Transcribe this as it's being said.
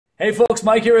Hey folks,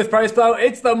 Mike here with PricePlow.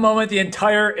 It's the moment the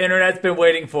entire internet's been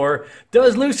waiting for.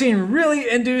 Does leucine really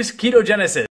induce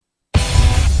ketogenesis?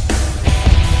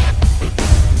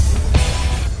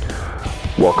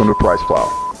 Welcome to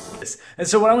PricePlow. And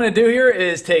so what I'm going to do here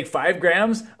is take 5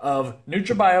 grams of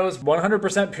NutraBio's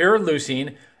 100% pure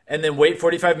leucine and then wait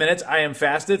 45 minutes. I am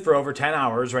fasted for over 10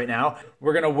 hours right now.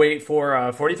 We're going to wait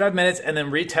for 45 minutes and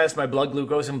then retest my blood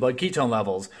glucose and blood ketone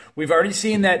levels. We've already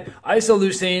seen that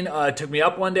isoleucine took me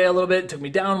up one day a little bit, took me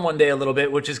down one day a little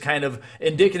bit, which is kind of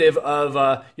indicative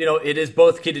of, it is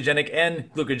both ketogenic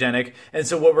and glucogenic. And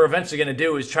so what we're eventually going to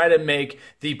do is try to make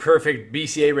the perfect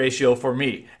BCAA ratio for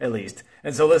me, at least.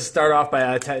 And so let's start off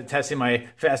by testing my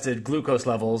fasted glucose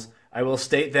levels. I will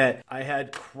state that I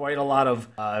had quite a lot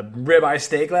of ribeye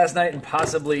steak last night and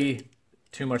possibly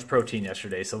too much protein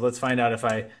yesterday. So let's find out if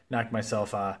I knocked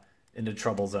myself into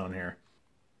trouble zone here.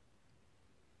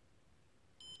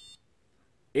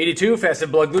 82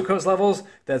 fasted blood glucose levels.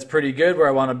 That's pretty good where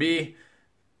I want to be.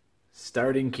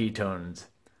 Starting ketones.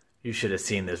 You should have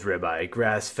seen this ribeye.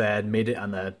 Grass-fed, made it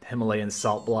on the Himalayan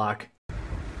salt block.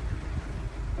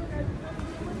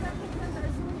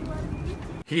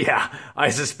 Yeah, I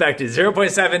suspected.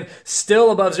 0.7,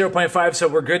 still above 0.5, so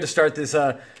we're good to start this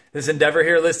this endeavor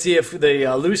here. Let's see if the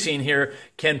leucine here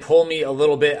can pull me a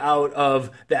little bit out of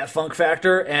that funk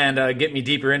factor and get me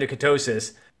deeper into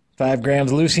ketosis. 5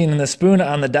 grams leucine in the spoon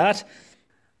on the dot.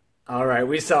 All right,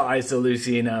 we saw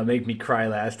isoleucine make me cry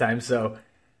last time, so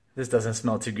this doesn't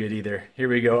smell too good either. Here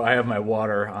we go. I have my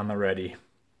water on the ready.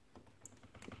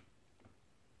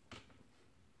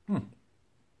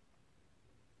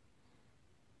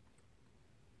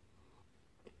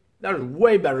 That is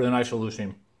way better than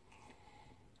isoleucine.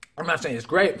 I'm not saying it's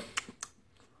great.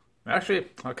 Actually,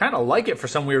 I kind of like it for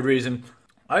some weird reason.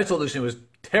 Isoleucine was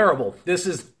terrible. This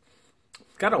is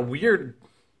got a weird,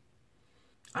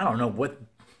 I don't know what,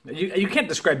 you can't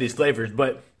describe these flavors,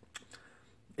 but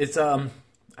it's, I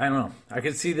don't know. I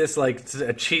could see this like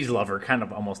a cheese lover kind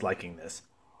of almost liking this.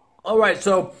 All right,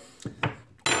 so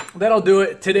that'll do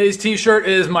it. Today's t-shirt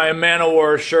is my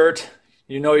Man-O-War shirt.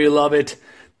 You know you love it.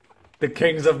 The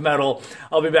Kings of Metal.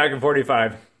 I'll be back in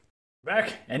 45.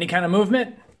 Back. Any kind of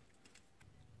movement?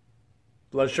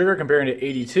 Blood sugar comparing to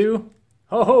 82.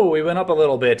 Ho, we went up a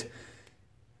little bit.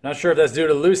 Not sure if that's due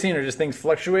to leucine or just things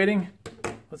fluctuating.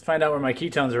 Let's find out where my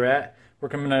ketones are at. We're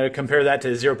going to compare that to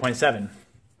 0.7.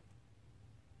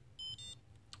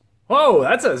 Whoa,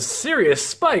 that's a serious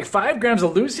spike. 5 grams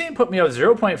of leucine put me up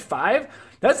 0.5?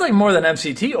 That's like more than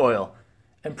MCT oil.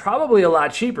 And probably a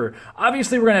lot cheaper.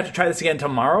 Obviously, we're going to have to try this again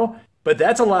tomorrow. But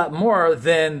that's a lot more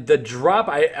than the drop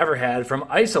I ever had from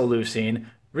isoleucine.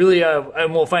 Really,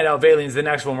 and we'll find out valine's the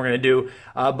next one we're going to do.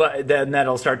 But then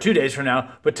that'll start 2 days from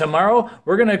now. But tomorrow,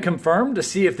 we're going to confirm to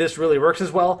see if this really works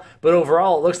as well. But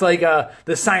overall, it looks like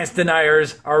the science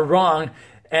deniers are wrong.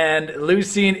 And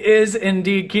leucine is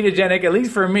indeed ketogenic, at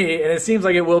least for me. And it seems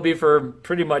like it will be for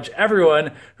pretty much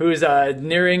everyone who's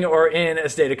nearing or in a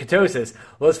state of ketosis.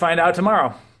 Let's find out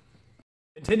tomorrow.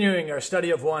 Continuing our study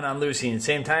of 1 on leucine.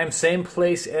 Same time, same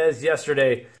place as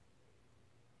yesterday.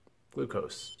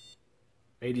 Glucose.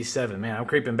 87. Man, I'm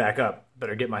creeping back up.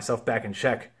 Better get myself back in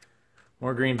check.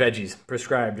 More green veggies.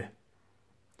 Prescribed.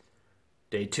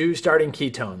 Day 2, starting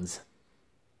ketones.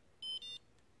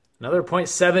 Another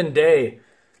 0.7 day.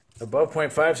 Above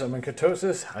 0.5, so I'm in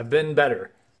ketosis. I've been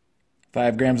better.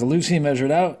 5 grams of leucine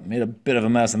measured out. Made a bit of a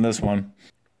mess in this one.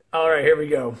 All right, here we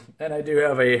go. And I do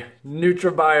have a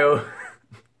NutraBio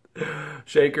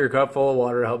shaker cup full of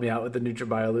water to help me out with the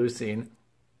NutraBio leucine.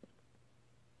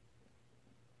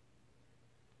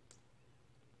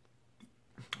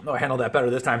 Oh, I handled that better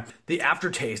this time. The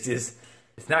aftertaste is,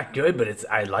 it's not good, but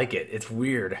I like it. It's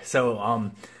weird.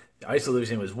 So the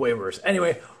isoleucine was way worse.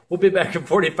 Anyway, we'll be back in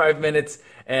 45 minutes,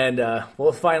 and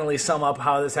we'll finally sum up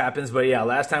how this happens. But yeah,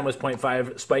 last time was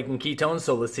 0.5 spike in ketones,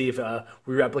 so let's see if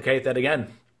we replicate that again.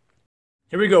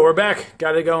 Here we go, we're back.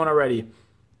 Got it going already.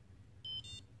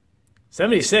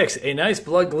 76, a nice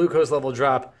blood glucose level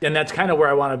drop. And that's kind of where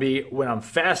I want to be when I'm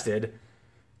fasted.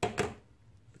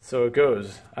 So it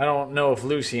goes. I don't know if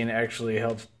leucine actually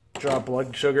helps drop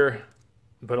blood sugar,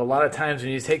 but a lot of times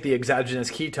when you take the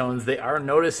exogenous ketones, they are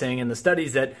noticing in the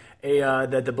studies that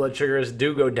that the blood sugars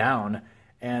do go down.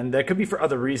 And that could be for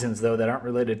other reasons, though, that aren't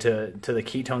related to the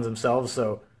ketones themselves.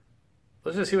 So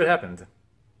let's just see what happens.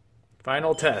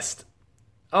 Final test.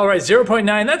 All right,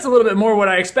 0.9, that's a little bit more what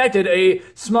I expected. A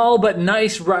small but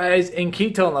nice rise in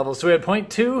ketone levels. So we had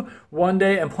 0.2 one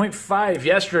day and 0.5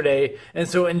 yesterday. And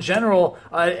so in general,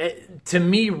 to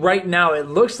me right now, it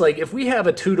looks like if we have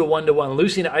a 2 to 1 to 1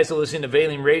 leucine to isoleucine to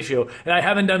valine ratio, and I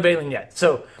haven't done valine yet,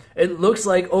 so it looks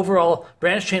like overall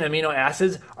branched chain amino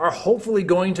acids are hopefully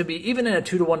going to be, even in a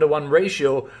 2 to 1 to 1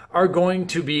 ratio, are going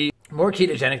to be more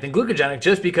ketogenic than glucogenic,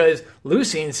 just because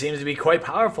leucine seems to be quite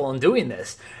powerful in doing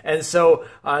this. And so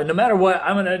no matter what,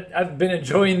 I've been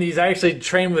enjoying these. I actually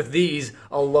train with these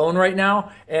alone right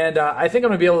now, and I think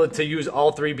I'm gonna be able to use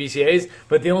all 3 BCAAs,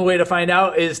 but the only way to find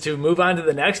out is to move on to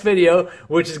the next video,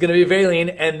 which is gonna be valine,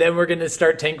 and then we're gonna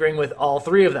start tinkering with all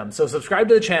 3 of them. So subscribe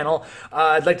to the channel.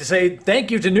 I'd like to say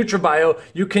thank you to NutraBio.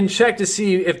 You can check to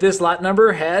see if this lot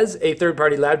number has a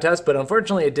third-party lab test, but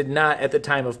unfortunately it did not at the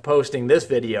time of posting this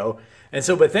video. And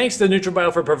so, but thanks to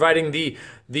NutraBio for providing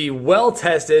the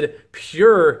well-tested,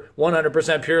 pure,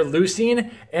 100% pure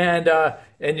leucine,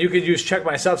 and you could use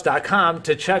checkmyself.com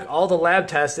to check all the lab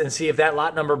tests and see if that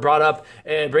lot number brought up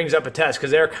and brings up a test,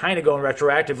 because they're kind of going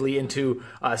retroactively into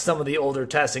some of the older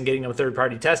tests and getting them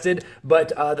third-party tested,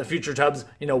 but the future tubs,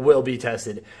 will be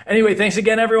tested. Anyway, thanks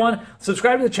again, everyone.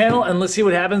 Subscribe to the channel, and let's see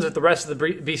what happens with the rest of the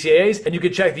BCAAs, and you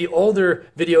can check the older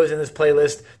videos in this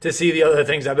playlist to see the other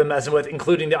things I've been messing with,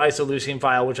 including the isoleucine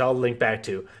file, which I'll link back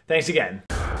to. Thanks again.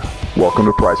 Welcome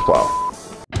to PricePlow.